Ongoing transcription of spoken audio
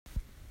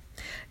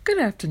Good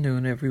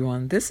afternoon,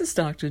 everyone. This is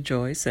Dr.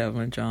 Joyce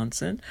Evelyn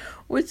Johnson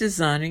with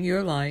Designing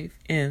Your Life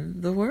in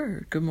the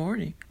Word. Good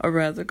morning, or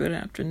rather, good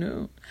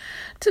afternoon.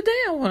 Today,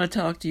 I want to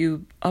talk to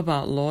you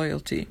about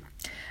loyalty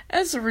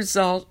as a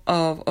result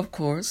of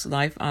course,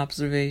 life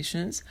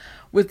observations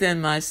within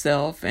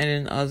myself and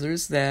in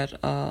others that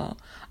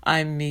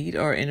I meet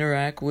or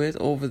interact with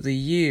over the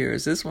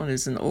years. This one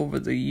is an over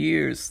the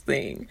years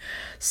thing.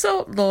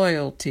 So,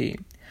 loyalty.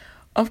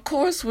 Of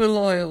course, we're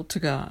loyal to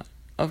God.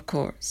 Of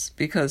course,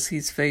 because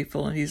He's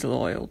faithful and He's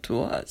loyal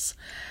to us.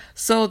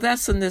 So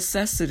that's a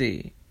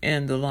necessity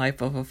in the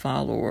life of a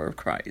follower of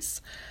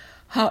Christ.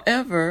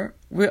 However,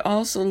 we're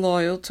also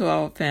loyal to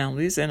our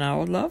families and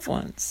our loved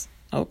ones.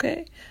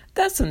 Okay?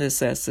 That's a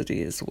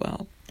necessity as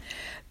well.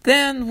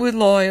 Then we're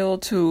loyal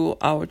to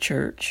our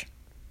church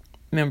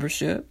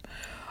membership,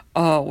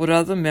 what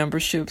other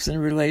memberships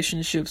and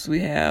relationships we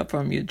have,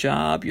 from your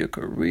job, your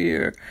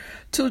career,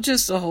 to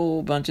just a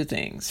whole bunch of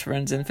things,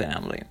 friends and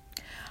family.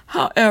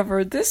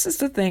 However, this is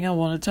the thing I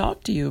want to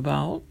talk to you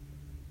about.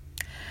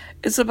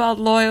 It's about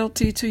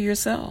loyalty to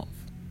yourself.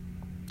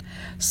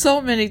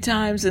 So many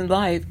times in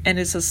life, and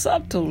it's a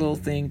subtle little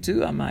thing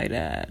too, I might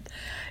add,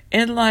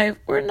 in life,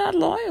 we're not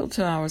loyal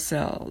to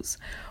ourselves.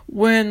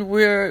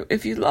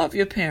 If you love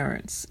your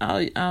parents,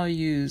 I'll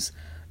use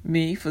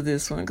me for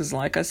this one, because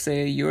like I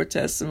say, your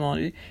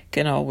testimony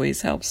can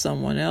always help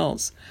someone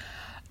else.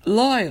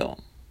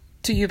 Loyal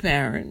to your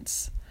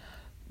parents,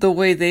 the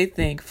way they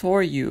think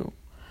for you.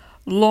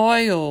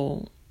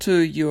 Loyal to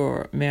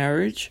your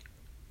marriage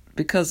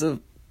because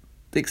of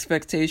the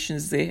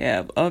expectations they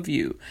have of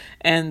you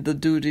and the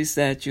duties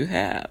that you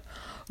have.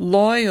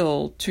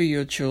 Loyal to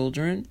your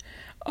children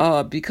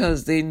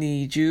because they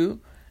need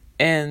you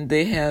and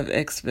they have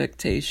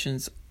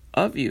expectations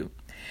of you.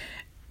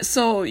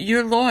 So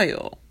you're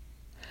loyal.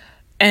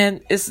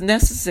 And it's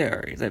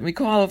necessary. Let me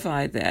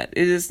qualify that.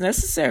 It is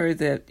necessary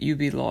that you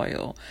be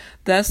loyal.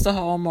 That's the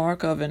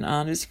hallmark of an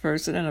honest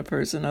person and a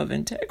person of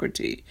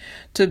integrity,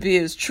 to be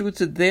as true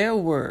to their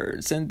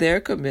words and their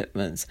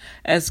commitments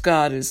as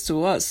God is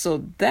to us.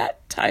 So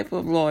that type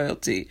of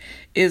loyalty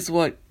is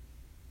what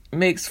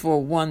makes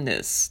for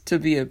oneness to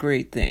be a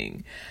great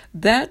thing.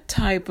 That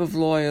type of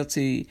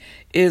loyalty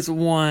is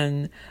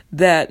one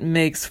that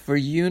makes for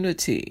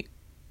unity.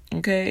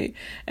 Okay,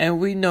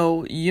 and we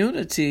know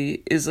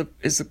unity is a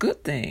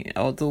good thing,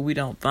 although we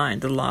don't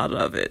find a lot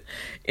of it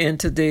in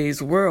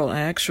today's world,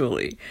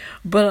 actually.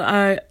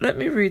 But let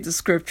me read the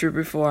scripture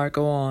before I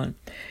go on.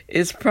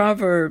 It's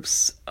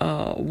Proverbs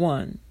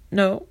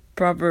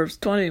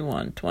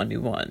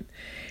 21:21.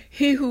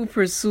 He who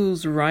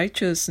pursues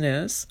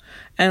righteousness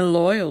and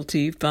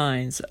loyalty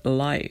finds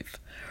life,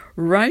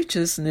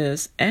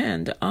 righteousness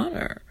and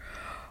honor.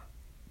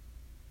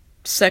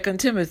 2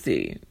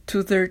 Timothy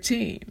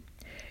 2:13.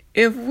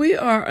 If we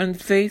are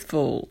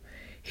unfaithful,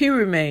 He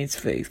remains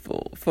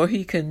faithful, for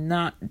He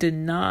cannot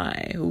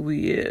deny who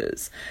He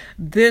is.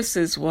 This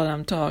is what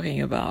I'm talking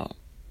about.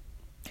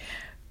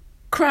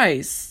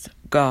 Christ,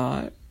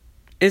 God,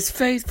 is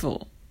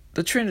faithful.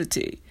 The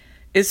Trinity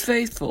is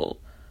faithful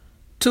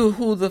to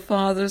who the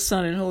Father,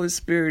 Son, and Holy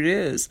Spirit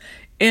is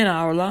in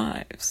our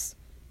lives.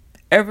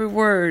 Every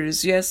word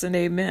is yes and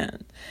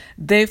amen.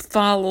 They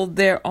follow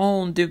their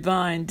own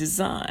divine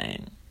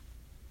design.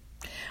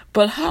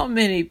 But how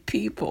many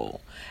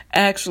people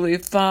actually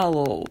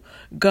follow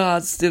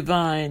God's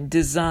divine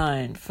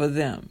design for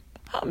them?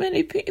 How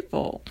many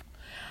people?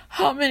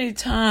 How many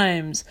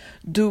times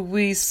do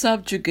we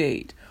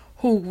subjugate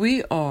who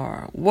we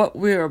are, what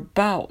we're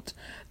about,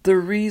 the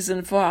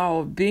reason for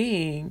our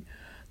being,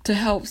 to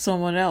help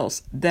someone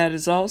else that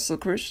is also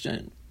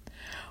Christian?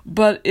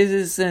 But it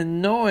is in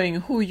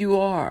knowing who you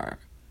are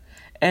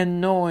and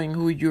knowing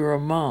who you're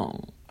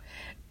among,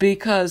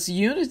 because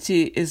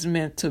unity is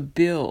meant to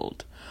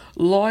build.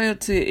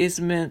 Loyalty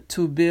is meant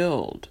to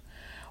build.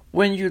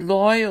 When you're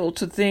loyal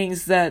to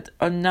things that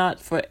are not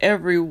for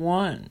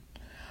everyone,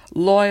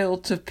 loyal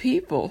to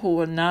people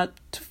who are not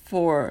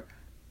for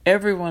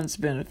everyone's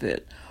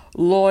benefit,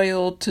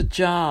 loyal to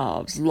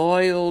jobs,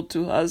 loyal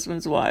to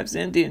husbands, wives,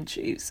 Indian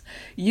chiefs,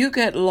 you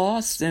get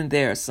lost in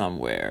there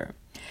somewhere.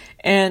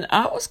 And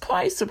I was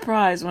quite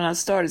surprised when I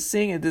started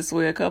seeing it this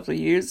way a couple of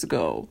years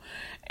ago,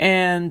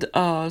 and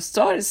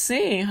started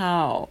seeing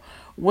how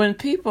when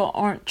people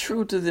aren't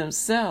true to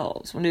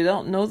themselves, when they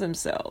don't know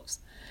themselves,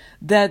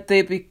 that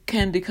they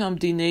can become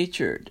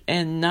denatured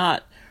and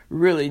not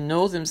really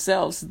know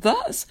themselves.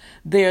 Thus,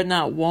 they are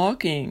not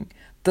walking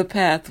the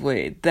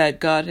pathway that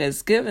God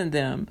has given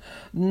them,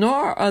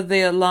 nor are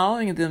they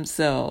allowing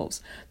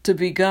themselves to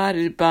be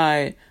guided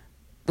by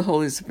the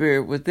Holy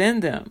Spirit within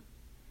them.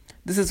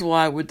 This is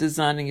why with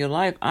Designing Your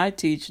Life, I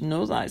teach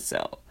know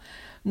thyself.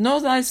 Know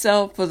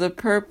thyself for the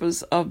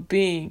purpose of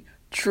being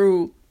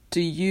true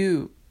to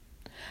you.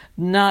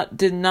 Not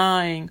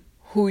denying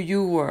who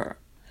you were,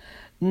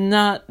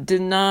 not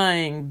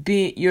denying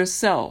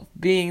yourself,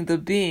 being the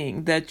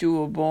being that you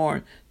were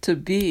born to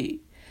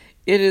be.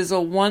 It is a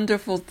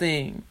wonderful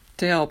thing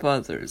to help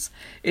others.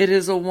 It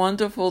is a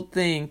wonderful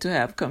thing to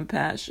have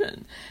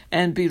compassion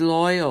and be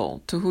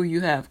loyal to who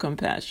you have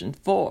compassion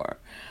for.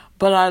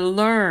 But I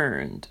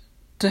learned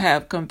to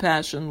have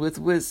compassion with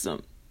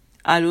wisdom.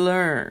 I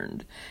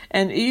learned.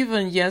 And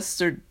even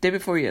day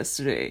before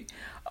yesterday,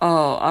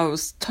 I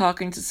was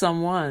talking to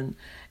someone,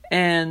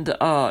 and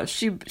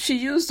she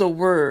used a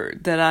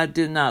word that I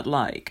did not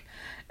like.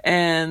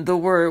 And the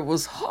word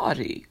was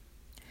haughty.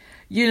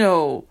 You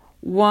know,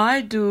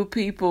 why do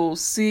people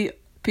see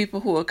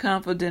people who are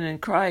confident in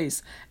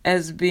Christ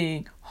as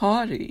being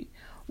haughty?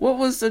 What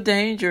was the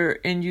danger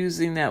in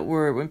using that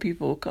word when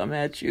people come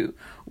at you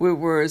with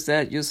words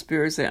that your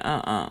spirit say,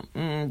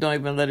 don't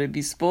even let it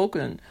be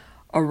spoken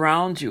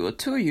around you or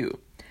to you?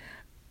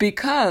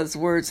 Because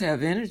words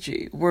have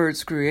energy,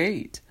 words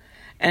create,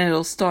 and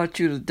it'll start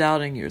you to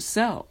doubting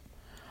yourself.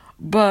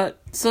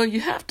 But so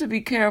you have to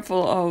be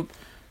careful of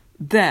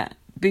that,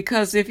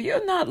 because if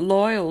you're not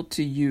loyal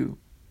to you,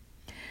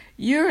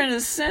 you're in a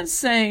sense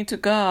saying to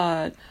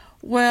God,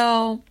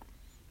 well,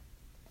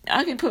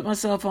 I can put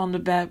myself on the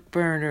back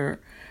burner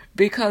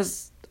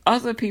because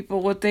other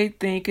people, what they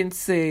think and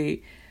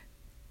say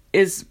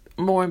is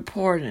more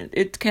important.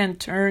 It can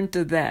turn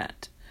to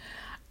that.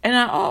 And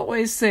I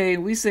always say,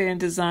 we say in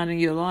Designing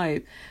Your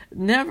Life,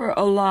 never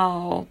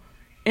allow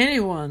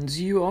anyone's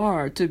you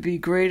are to be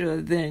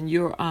greater than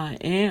your I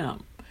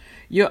am.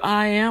 Your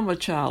I am a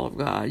child of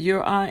God.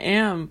 Your I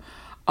am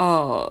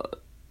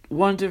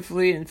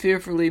wonderfully and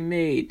fearfully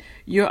made.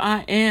 Your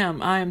I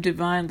am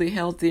divinely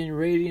healthy and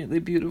radiantly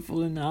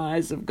beautiful in the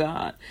eyes of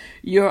God.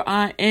 Your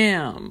I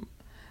am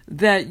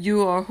that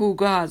you are who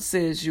God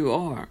says you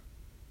are,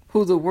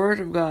 who the Word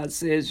of God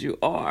says you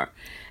are.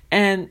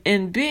 And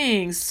in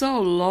being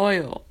so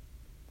loyal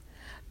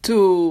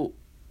to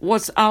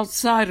what's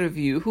outside of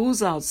you,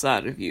 who's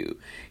outside of you,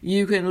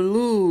 you can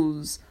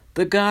lose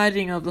the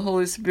guiding of the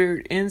Holy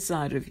Spirit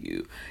inside of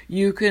you.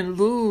 You can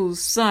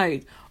lose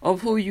sight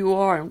of who you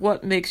are and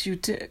what makes you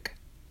tick.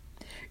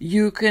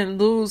 You can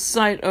lose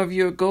sight of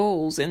your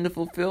goals and the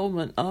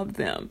fulfillment of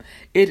them.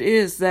 It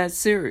is that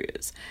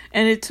serious.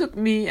 And it took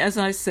me, as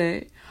I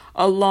say,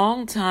 a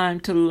long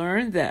time to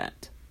learn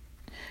that.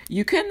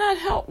 You cannot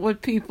help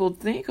what people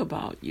think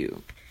about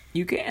you.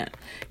 You can't.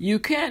 You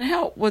can't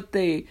help what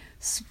they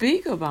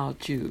speak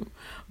about you.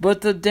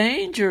 But the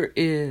danger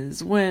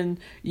is when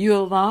you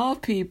allow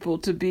people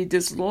to be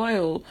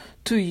disloyal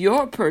to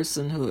your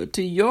personhood,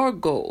 to your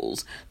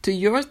goals, to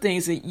your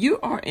things, and you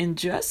are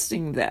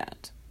ingesting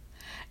that.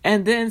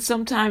 And then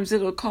sometimes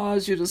it'll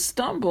cause you to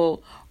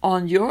stumble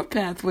on your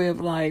pathway of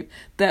life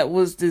that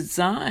was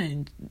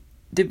designed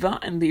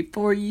divinely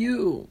for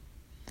you.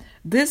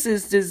 This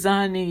is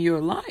designing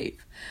your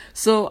life.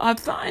 So I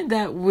find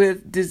that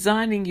with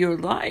designing your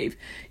life,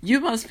 you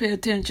must pay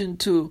attention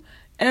to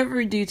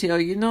every detail.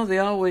 You know, they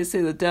always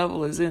say the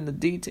devil is in the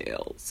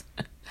details.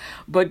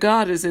 But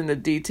God is in the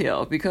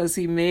detail because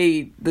he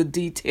made the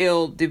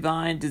detailed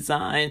divine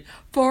design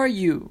for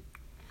you.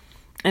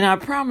 And I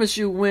promise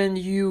you, when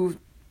you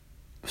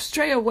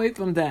stray away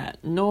from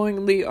that,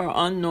 knowingly or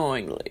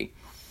unknowingly,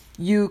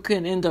 you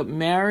can end up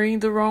marrying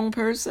the wrong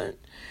person.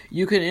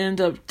 You can end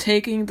up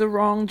taking the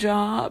wrong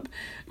job.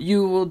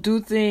 You will do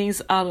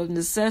things out of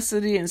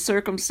necessity and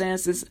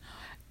circumstances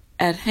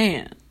at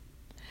hand.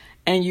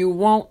 And you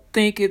won't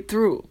think it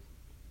through.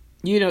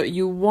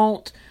 You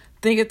won't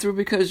think it through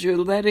because you're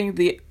letting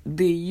the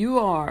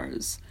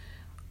yours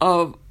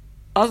of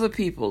other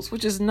people's,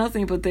 which is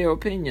nothing but their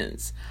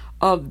opinions,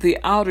 of the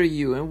outer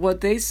you and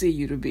what they see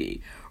you to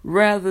be,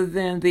 rather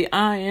than the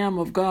I am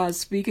of God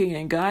speaking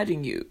and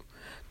guiding you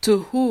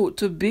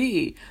to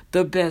be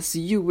the best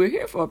you. We're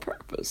here for a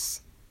purpose.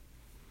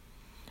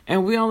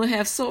 And we only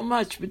have so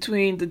much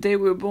between the day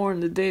we're born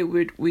and the day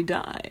we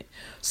die.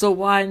 So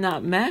why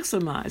not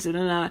maximize it?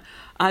 And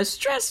I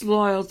stress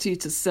loyalty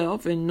to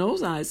self and know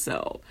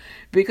thyself,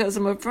 because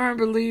I'm a firm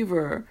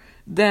believer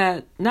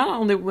that not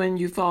only when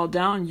you fall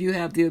down, you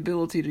have the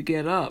ability to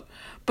get up,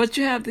 but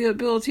you have the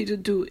ability to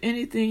do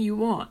anything you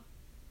want.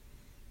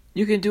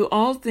 You can do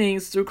all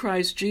things through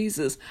Christ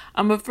Jesus.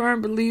 I'm a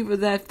firm believer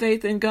that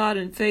faith in God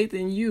and faith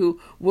in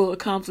you will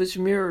accomplish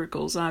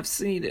miracles. I've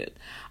seen it.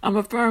 I'm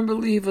a firm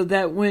believer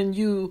that when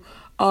you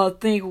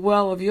think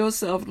well of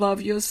yourself,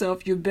 love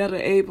yourself, you're better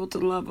able to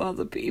love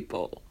other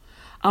people.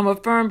 I'm a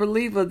firm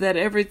believer that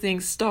everything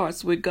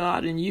starts with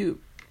God and you.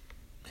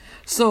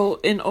 So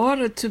in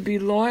order to be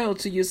loyal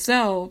to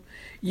yourself,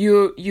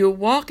 you're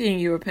walking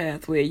your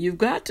pathway. You've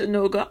got to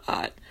know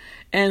God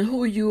and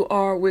who you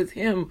are with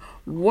him.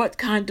 What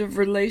kind of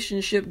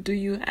relationship do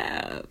you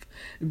have?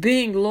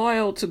 Being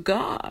loyal to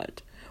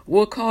God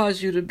will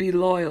cause you to be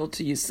loyal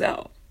to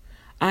yourself.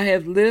 I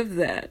have lived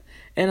that,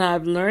 and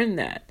I've learned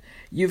that.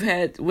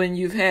 When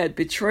you've had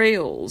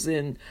betrayals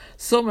and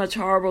so much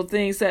horrible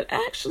things that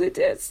actually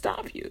did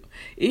stop you,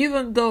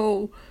 even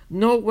though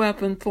no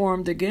weapon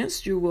formed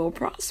against you will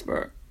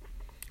prosper.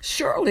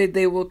 Surely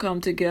they will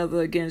come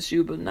together against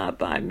you, but not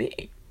by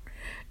me.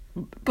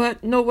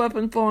 But no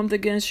weapon formed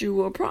against you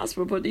will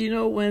prosper. But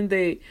when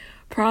they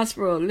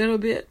prosper a little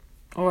bit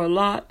or a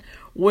lot,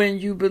 when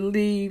you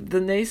believe the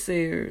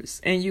naysayers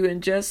and you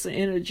ingest the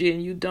energy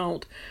and you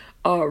don't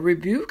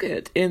rebuke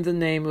it in the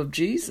name of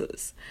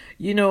Jesus.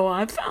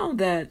 I found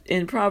that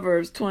in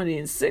Proverbs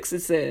 20:6 it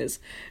says,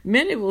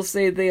 many will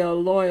say they are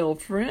loyal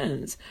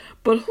friends,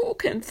 but who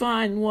can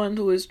find one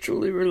who is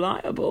truly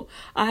reliable?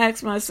 I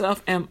ask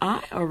myself, am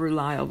I a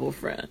reliable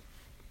friend?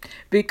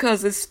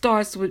 Because it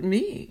starts with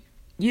me.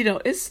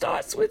 It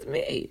starts with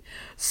me.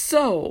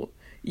 So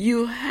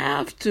you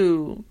have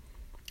to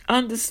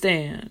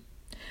understand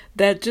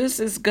that just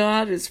as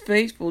God is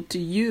faithful to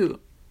you,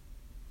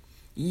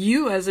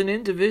 you as an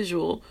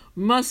individual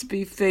must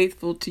be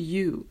faithful to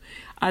you.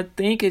 I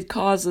think it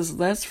causes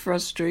less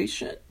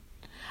frustration.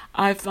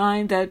 I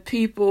find that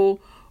people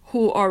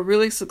who are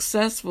really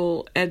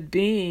successful at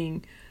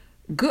being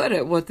good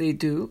at what they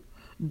do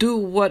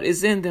what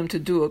is in them to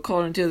do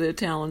according to their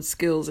talents,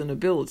 skills, and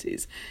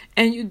abilities.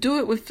 And you do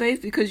it with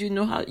faith because you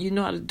know how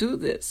to do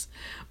this.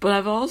 But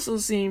I've also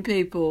seen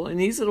people, and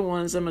these are the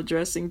ones I'm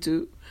addressing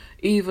to,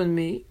 even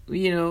me,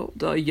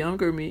 the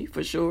younger me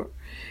for sure,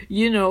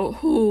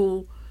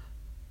 who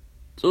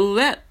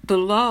let the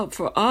love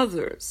for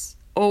others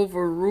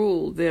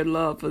overrule their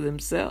love for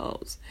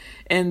themselves.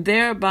 And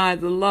thereby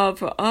the love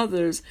for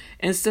others,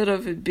 instead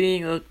of it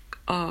being a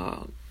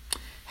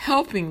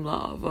helping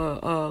love,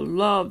 a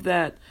love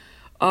that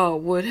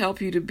would help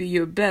you to be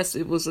your best,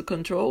 it was a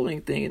controlling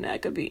thing, and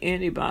that could be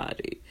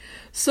anybody.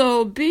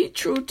 So be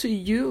true to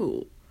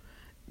you.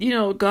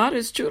 God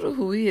is true to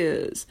who He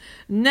is.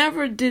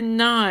 Never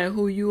deny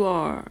who you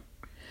are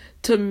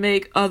to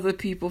make other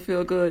people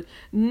feel good.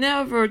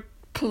 Never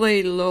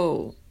play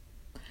low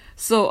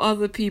so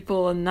other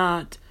people are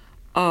not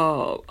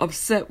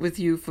upset with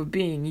you for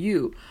being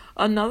you.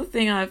 Another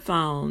thing I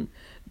found,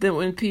 that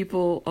when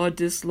people are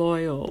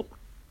disloyal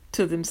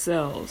to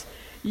themselves,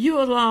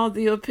 you allow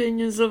the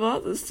opinions of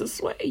others to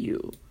sway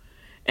you.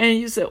 And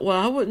you say, well,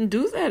 I wouldn't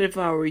do that if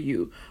I were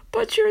you.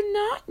 But you're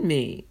not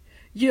me.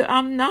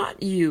 I'm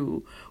not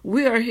you.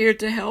 We are here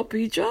to help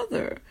each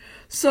other.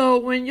 So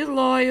when you're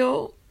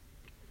loyal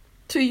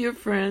to your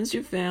friends,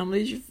 your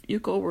families, your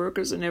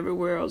co-workers, and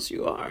everywhere else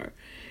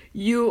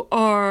you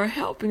are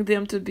helping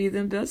them to be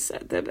their best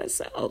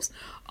selves.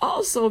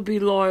 Also be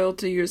loyal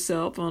to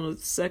yourself on a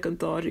second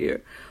thought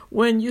here.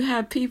 When you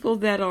have people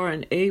that are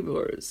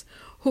enablers,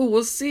 who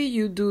will see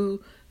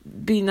you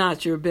be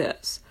not your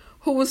best,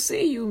 who will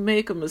see you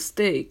make a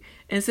mistake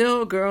and say,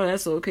 oh girl,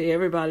 that's okay,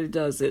 everybody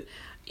does it.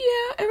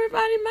 Yeah,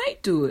 everybody might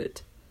do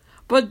it.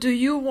 But do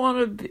you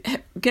want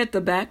to get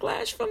the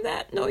backlash from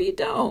that? No, you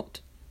don't.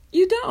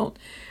 You don't.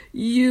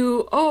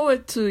 You owe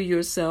it to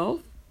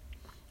yourself.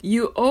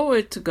 You owe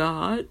it to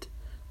God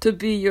to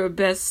be your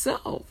best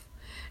self.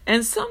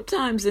 And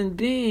sometimes in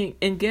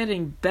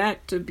getting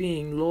back to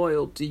being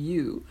loyal to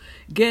you,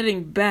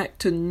 getting back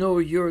to know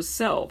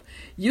yourself,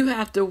 you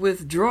have to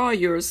withdraw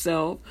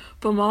yourself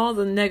from all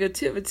the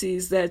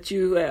negativities that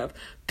you have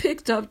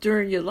picked up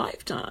during your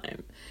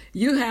lifetime.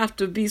 You have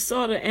to be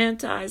sort of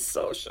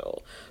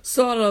antisocial,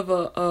 sort of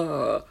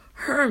a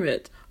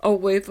hermit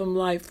away from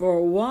life for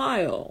a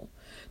while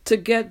to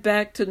get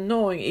back to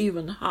knowing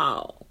even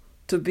how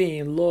to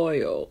being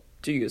loyal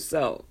to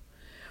yourself.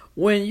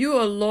 When you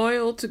are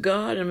loyal to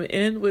God, and I'm going to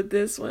end with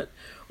this one,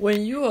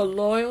 when you are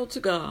loyal to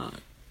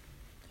God,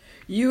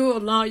 you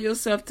allow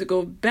yourself to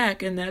go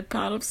back in that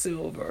pot of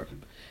silver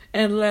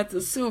and let the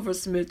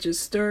silversmith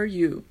just stir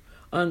you,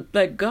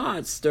 let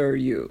God stir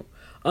you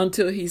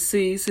until He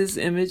sees His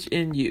image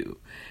in you.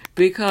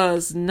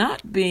 Because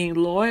not being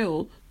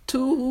loyal to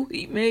who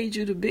He made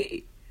you to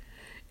be,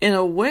 in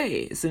a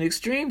way, it's an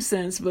extreme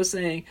sense, but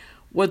saying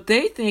what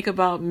they think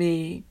about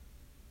me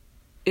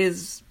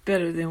is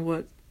better than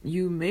what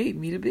you made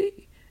me to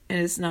be. And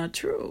it's not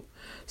true.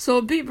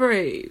 So be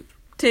brave.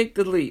 Take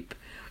the leap.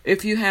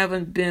 If you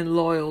haven't been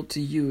loyal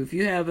to you, if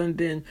you haven't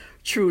been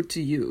true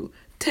to you,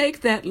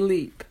 take that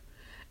leap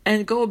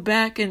and go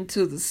back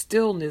into the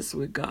stillness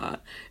with God.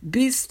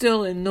 Be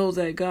still and know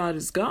that God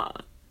is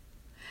God.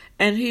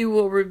 And He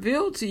will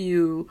reveal to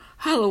you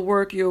how to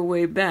work your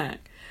way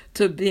back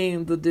to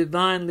being the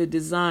divinely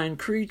designed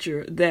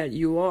creature that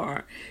you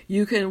are.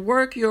 You can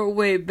work your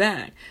way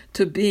back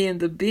to being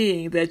the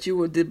being that you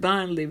were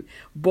divinely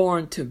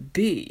born to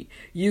be.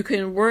 You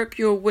can work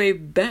your way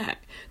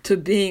back to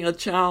being a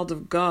child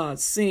of God,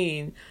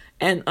 seen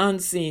and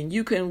unseen.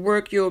 You can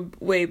work your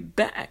way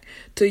back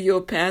to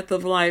your path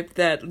of life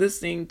that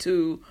listening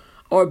to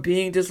or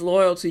being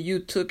disloyal to you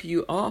took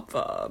you off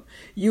of.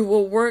 You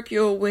will work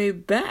your way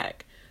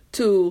back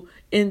to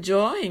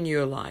enjoying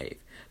your life,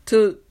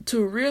 to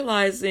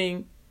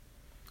realizing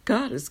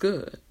God is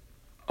good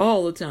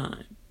all the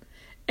time.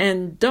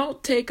 And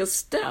don't take a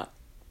step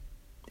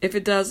if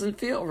it doesn't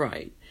feel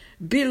right.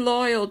 Be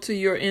loyal to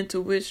your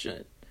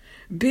intuition.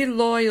 Be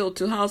loyal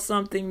to how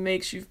something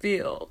makes you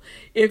feel.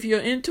 If your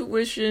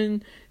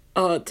intuition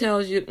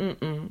tells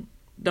you,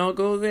 don't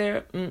go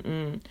there,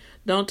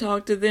 don't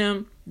talk to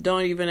them,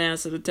 don't even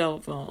answer the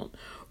telephone.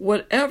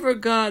 Whatever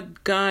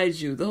God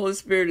guides you, the Holy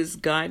Spirit is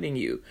guiding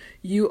you.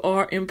 You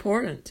are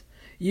important.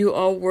 You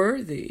are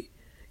worthy.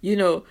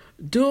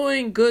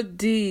 Doing good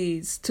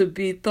deeds to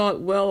be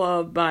thought well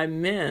of by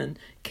men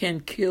can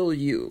kill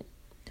you.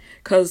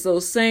 Because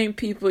those same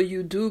people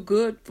you do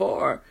good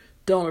for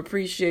don't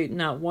appreciate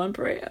not one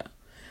prayer.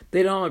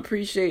 They don't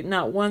appreciate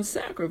not one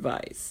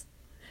sacrifice.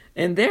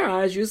 In their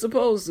eyes, you're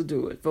supposed to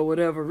do it for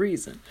whatever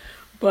reason.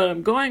 But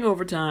I'm going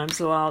over time,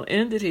 so I'll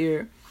end it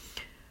here.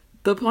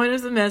 The point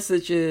of the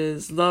message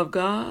is love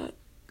God,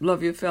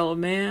 love your fellow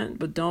man,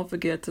 but don't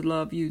forget to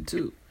love you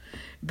too.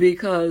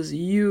 Because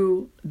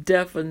you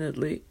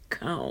definitely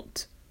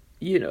count.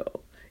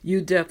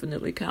 You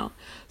definitely count.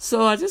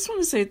 So I just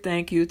want to say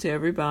thank you to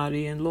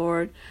everybody. And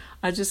Lord,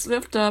 I just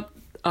lift up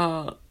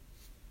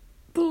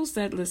those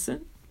that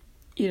listen.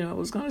 I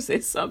was going to say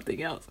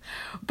something else.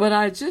 But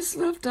I just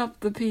lift up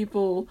the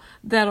people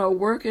that are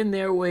working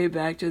their way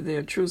back to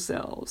their true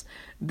selves,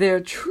 their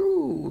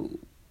true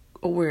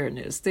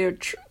awareness, their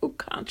true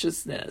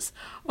consciousness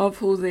of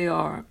who they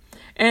are.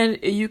 And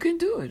you can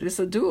do it. It's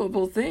a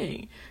doable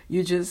thing.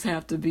 You just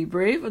have to be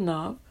brave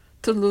enough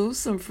to lose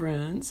some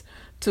friends,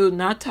 to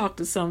not talk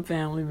to some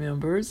family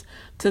members,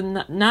 to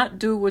not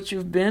do what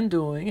you've been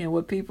doing and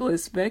what people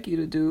expect you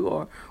to do,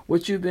 or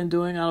what you've been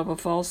doing out of a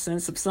false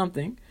sense of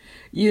something.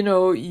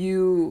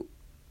 You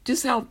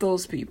just help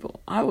those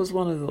people. I was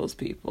one of those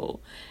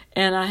people.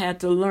 And I had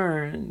to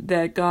learn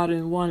that God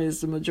in one is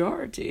the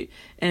majority,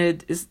 and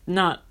it is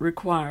not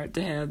required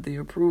to have the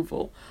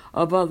approval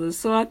of others.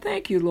 So I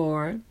thank you,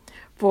 Lord,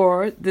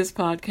 for this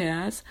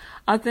podcast.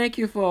 I thank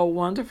you for a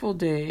wonderful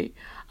day.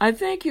 I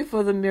thank you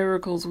for the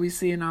miracles we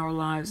see in our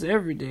lives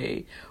every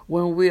day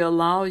when we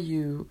allow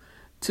you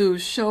to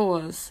show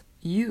us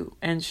you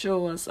and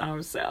show us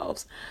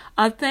ourselves.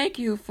 I thank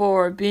you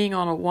for being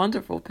on a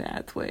wonderful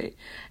pathway.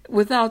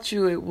 Without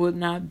you, it would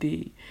not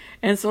be.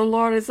 And so,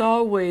 Lord, as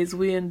always,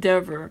 we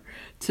endeavor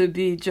to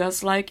be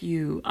just like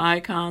you,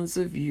 icons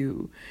of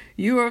you.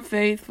 You are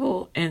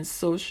faithful, and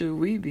so should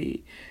we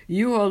be.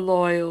 You are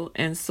loyal,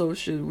 and so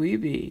should we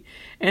be.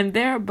 And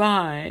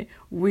thereby,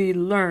 we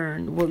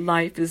learn what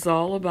life is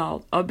all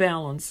about, a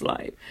balanced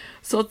life.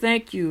 So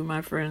thank you,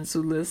 my friends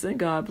who listen.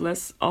 God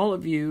bless all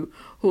of you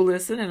who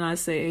listen, and I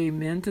say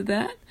amen to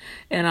that.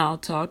 And I'll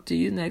talk to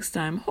you next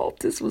time. Hope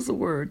this was a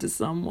word to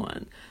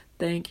someone.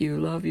 Thank you.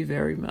 Love you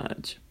very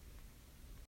much.